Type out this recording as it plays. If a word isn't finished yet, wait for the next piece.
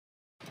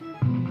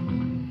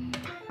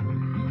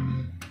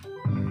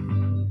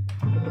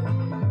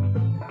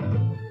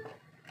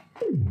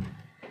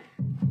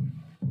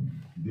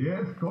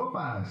10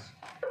 copas.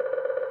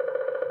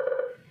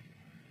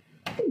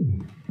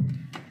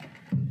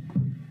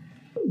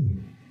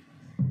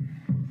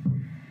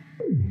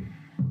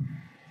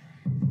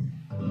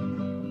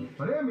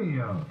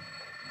 Premio.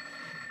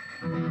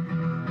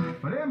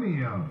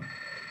 Premio.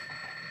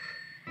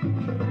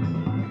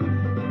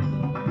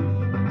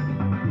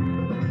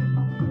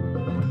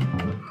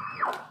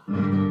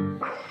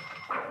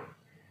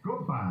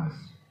 Copas.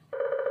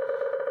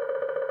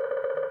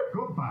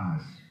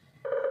 Copas.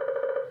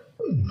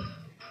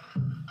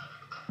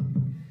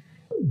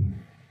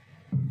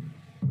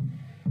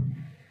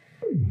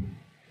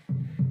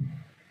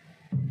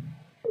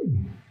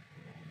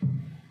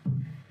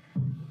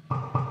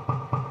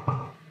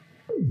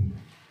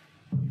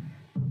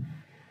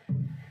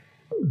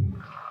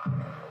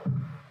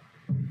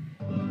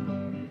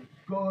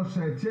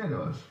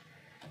 Cosecheros.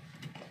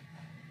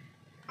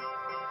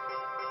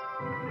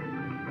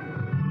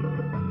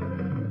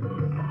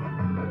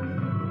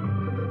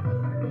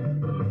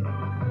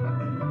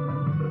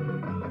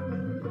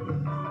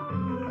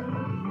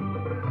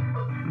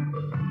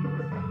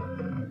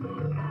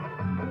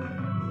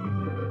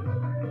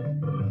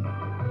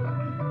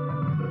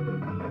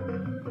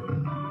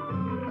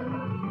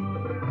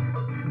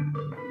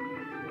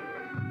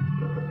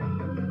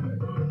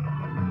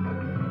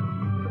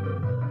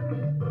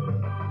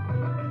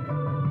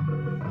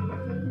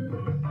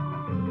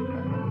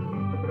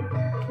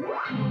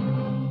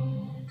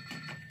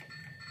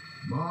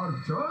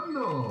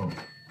 ¡Marchando!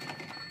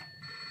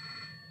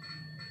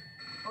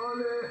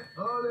 ¡Ole,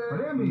 ole!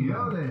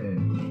 ¡Premio! ¡Ole!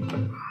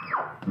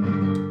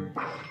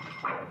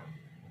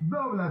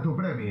 ¡Dobla tu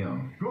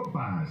premio!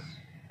 ¡Copas!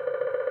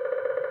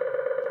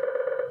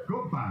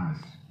 ¡Copas!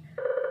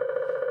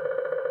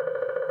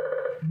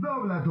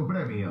 ¡Dobla tu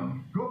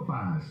premio!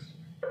 ¡Copas!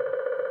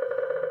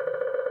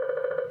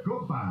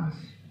 ¡Copas!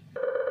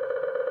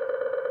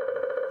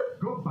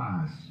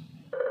 ¡Copas!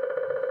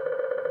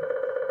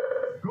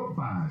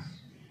 ¡Copas!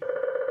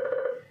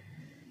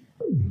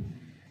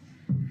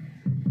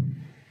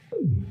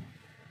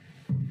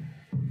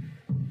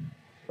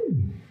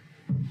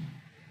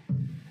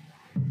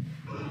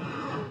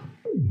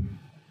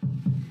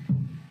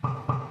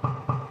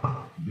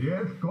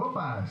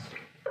 Copas.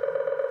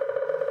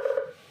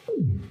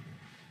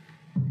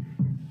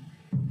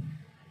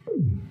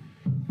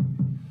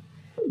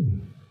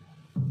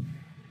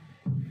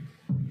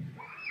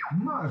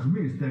 Más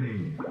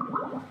mystery.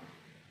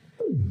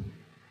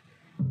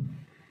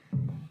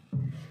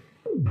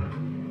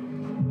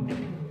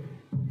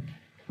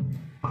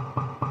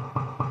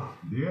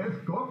 Diez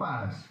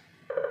copas.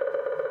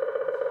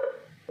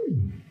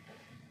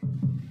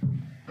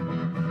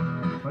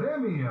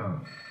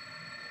 Premio.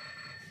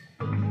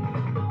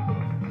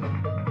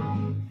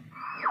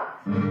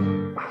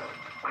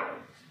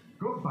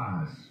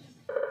 Copas.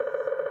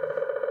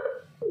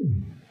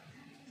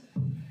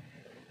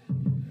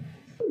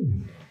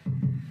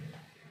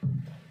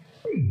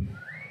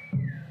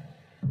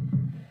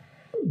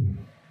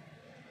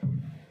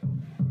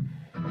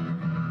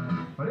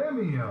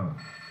 Premio.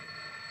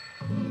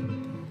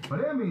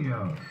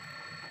 Premio.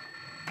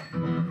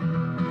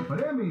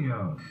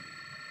 Premio.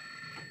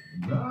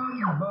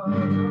 Gamba,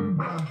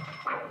 gamba.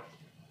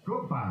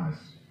 Copas.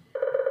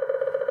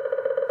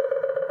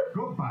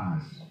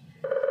 Copas.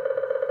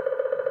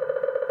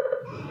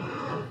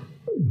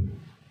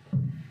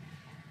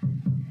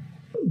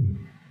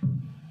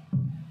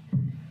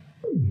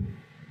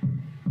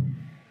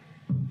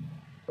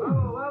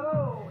 ¡Vamos,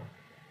 vamos!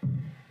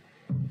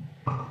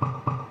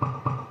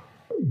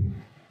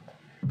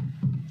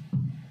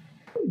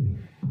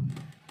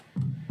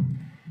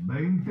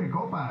 20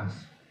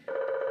 copas.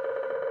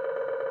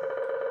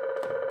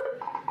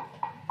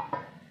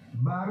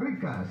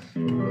 Barricas.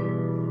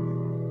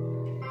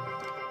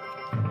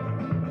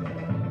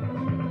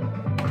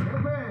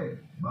 Jefe,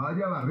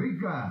 vaya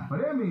barrica.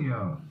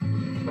 Premio.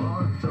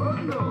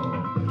 ¡Marchando!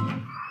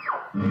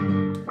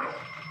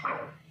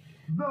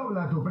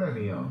 Dobla tu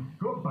premio.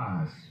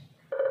 Copas.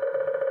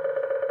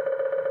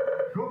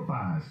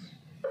 Copas.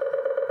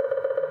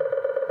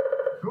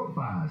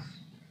 Copas.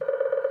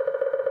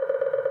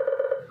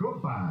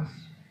 Copas.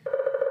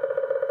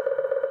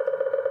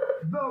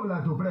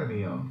 Dobla tu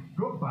premio.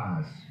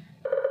 Copas.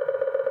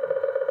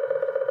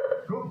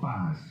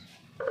 Copas.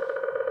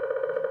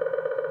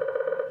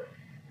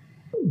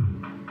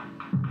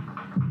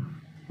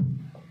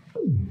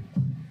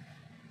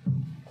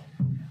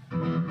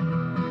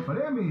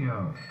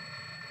 Premio.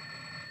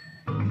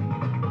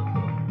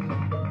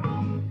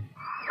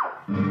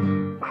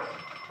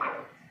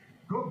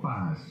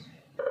 Copas.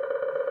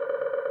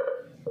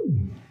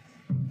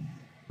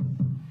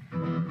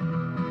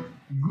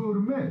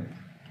 Gourmet.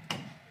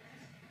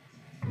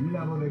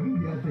 La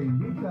bodeguilla te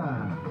invita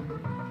a...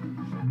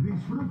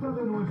 Disfruta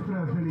de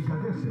nuestras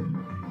delicatessen.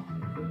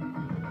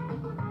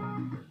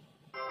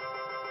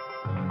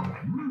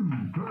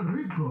 ¡Qué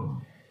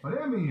rico!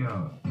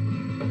 ¡Premio!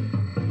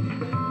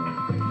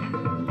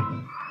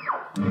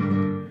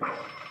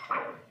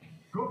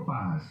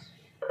 Copas.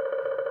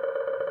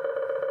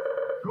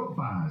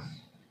 Copas.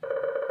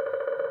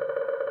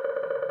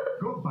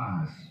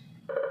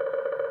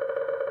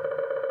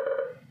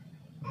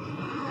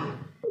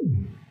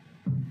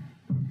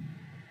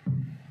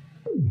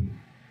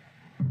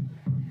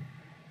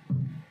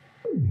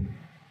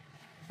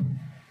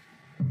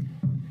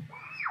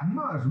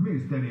 Más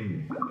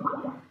mystery.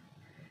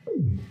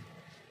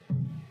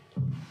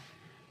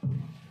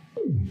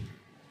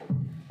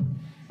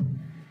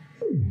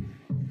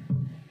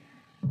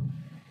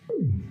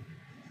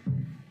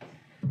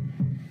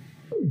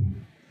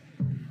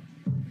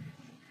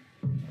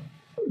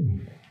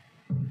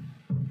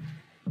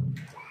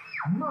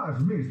 Más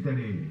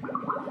mystery.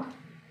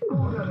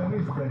 Hora de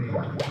mystery.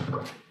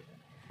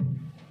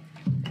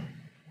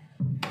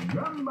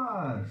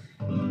 Gambas.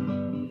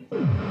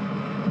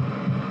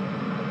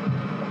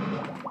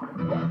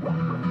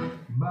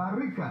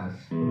 Barricas.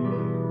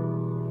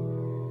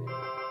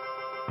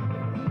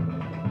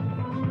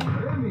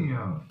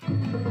 Premio.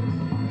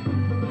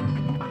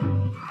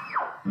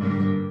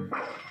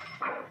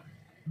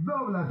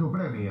 Dobla tu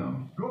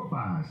premio.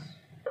 Copas.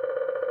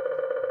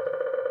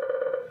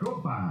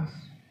 Copas.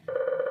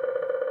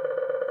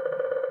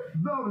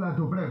 Dobla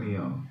tu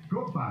premio.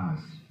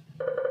 Copas.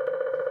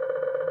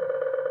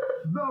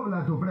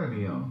 Dobla tu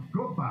premio.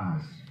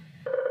 Copas.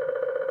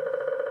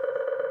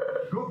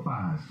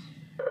 Copas.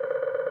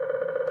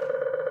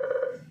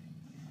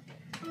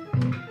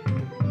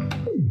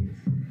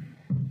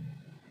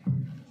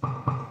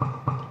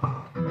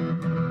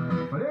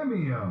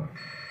 Premio.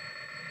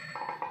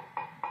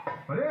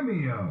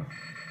 Premio.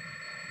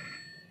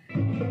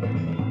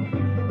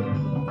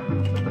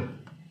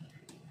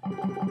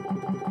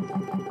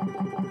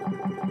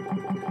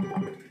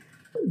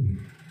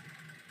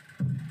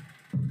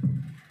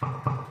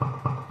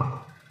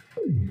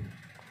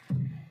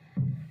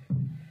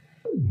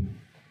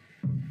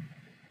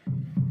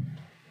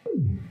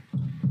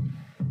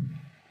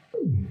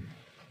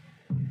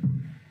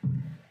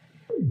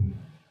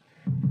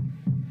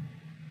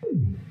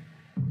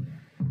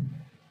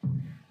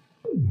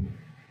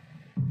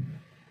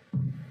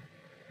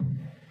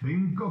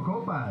 Cinco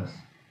copas.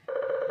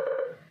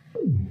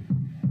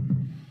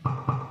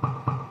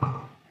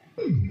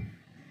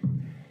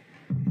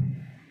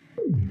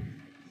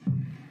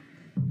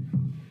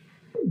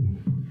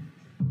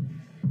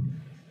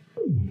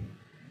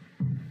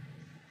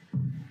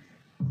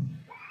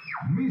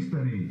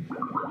 Mystery.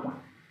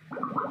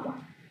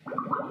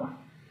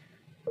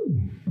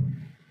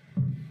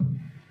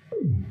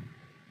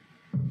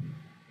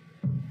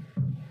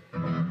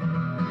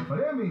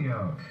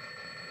 Premio.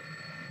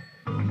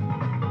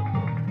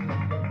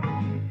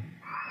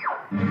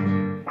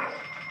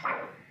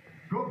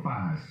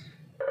 Copas.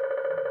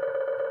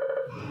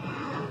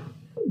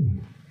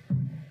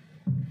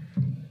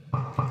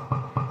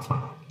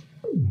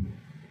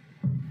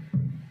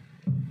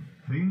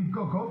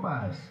 Cinco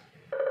copas.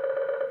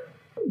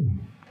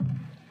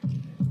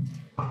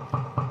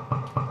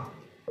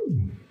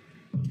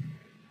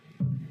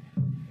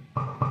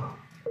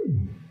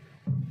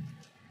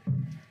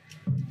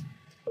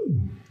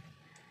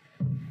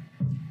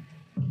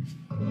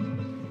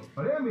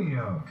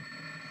 Premio.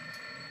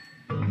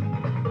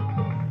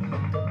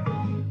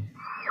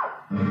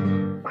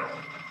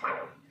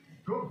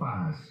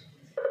 Copas.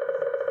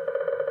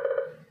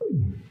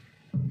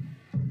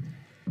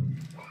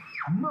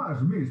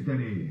 Más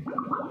mystery.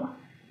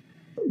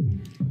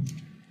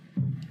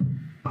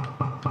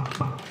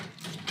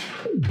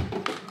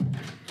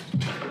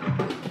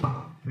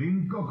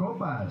 Cinco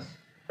copas.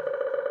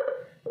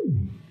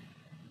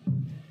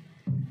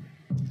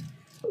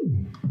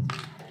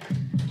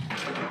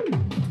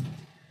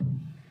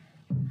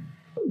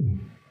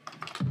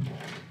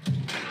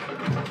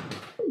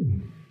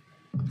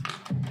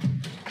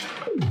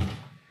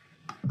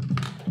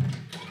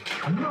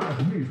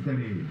 Más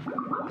mystery.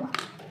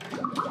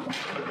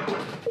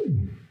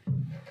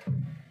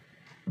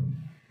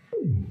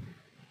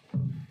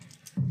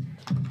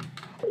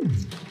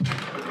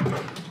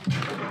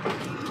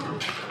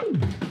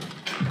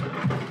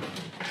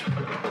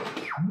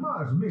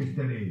 Más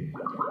mystery.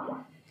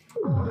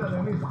 Hora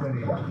de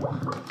mystery.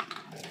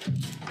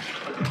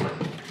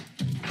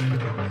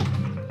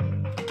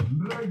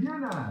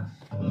 Rellenas.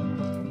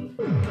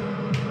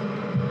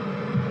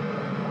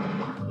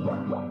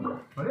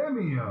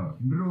 Premio.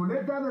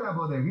 Ruleta de la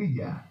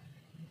bodeguilla.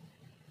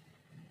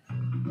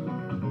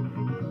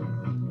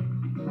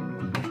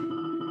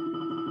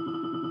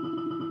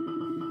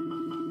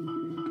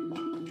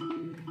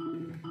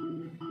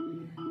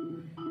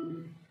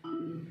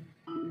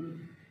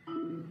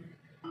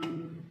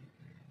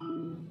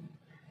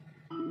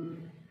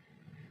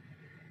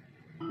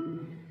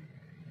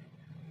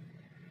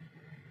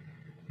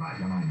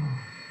 Vaya mano.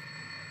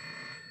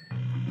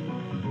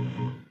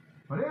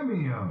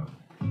 Premio.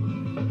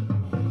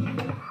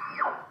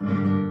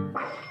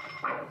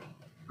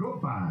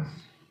 Copas.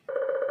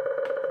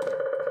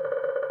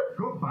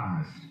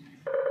 Copas.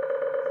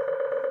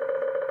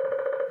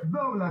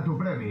 Dobla tu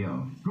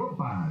premio.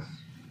 Copas.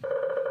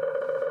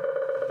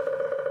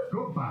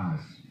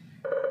 Copas.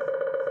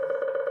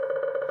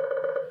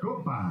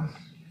 Copas.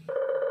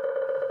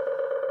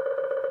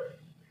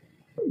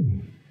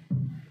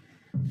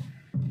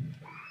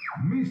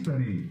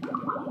 Mystery.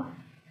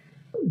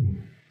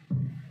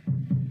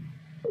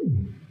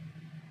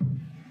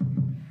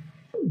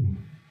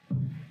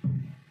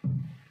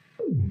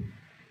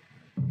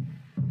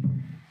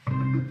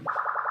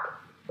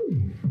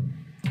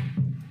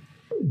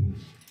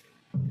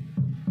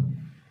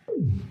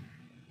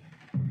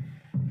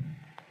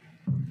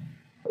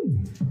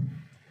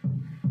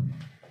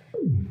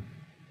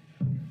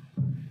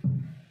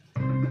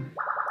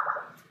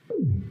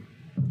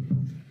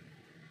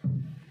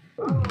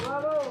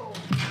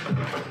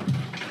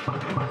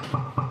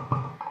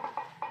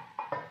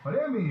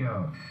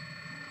 Premio.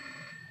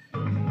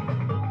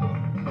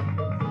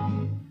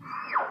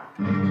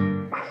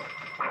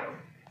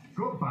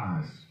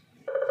 Copas.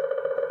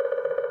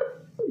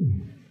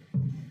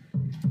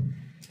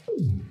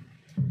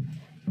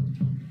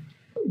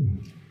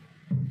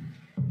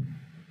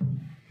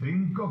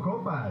 Cinco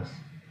copas.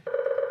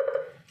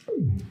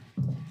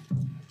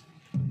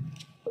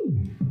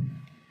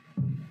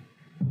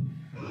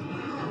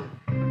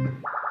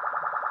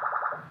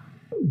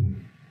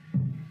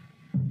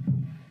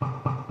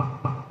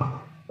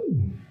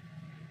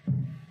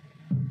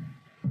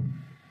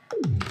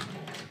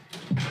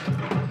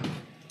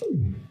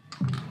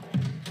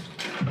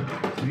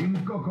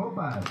 Cinco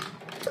copas.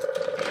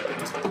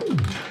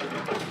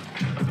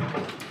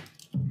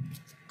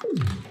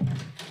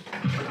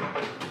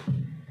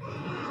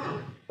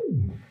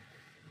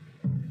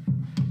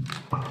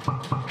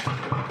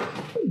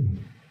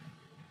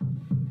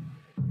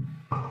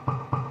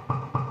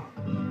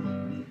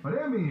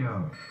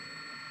 Premio.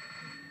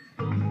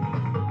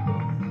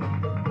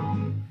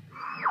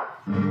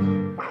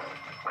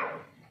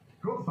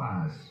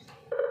 Copas.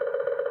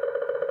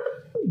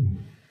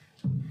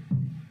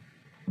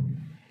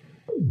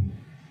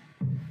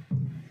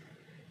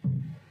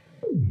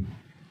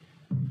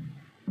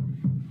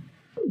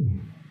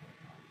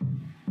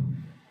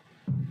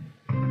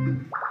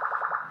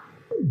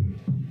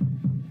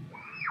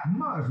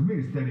 Más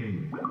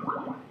mystery.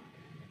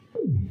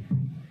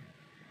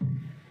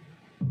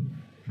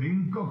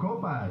 Cinco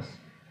copas.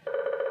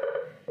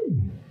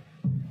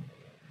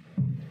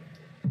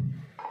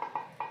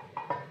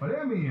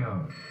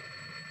 Premio.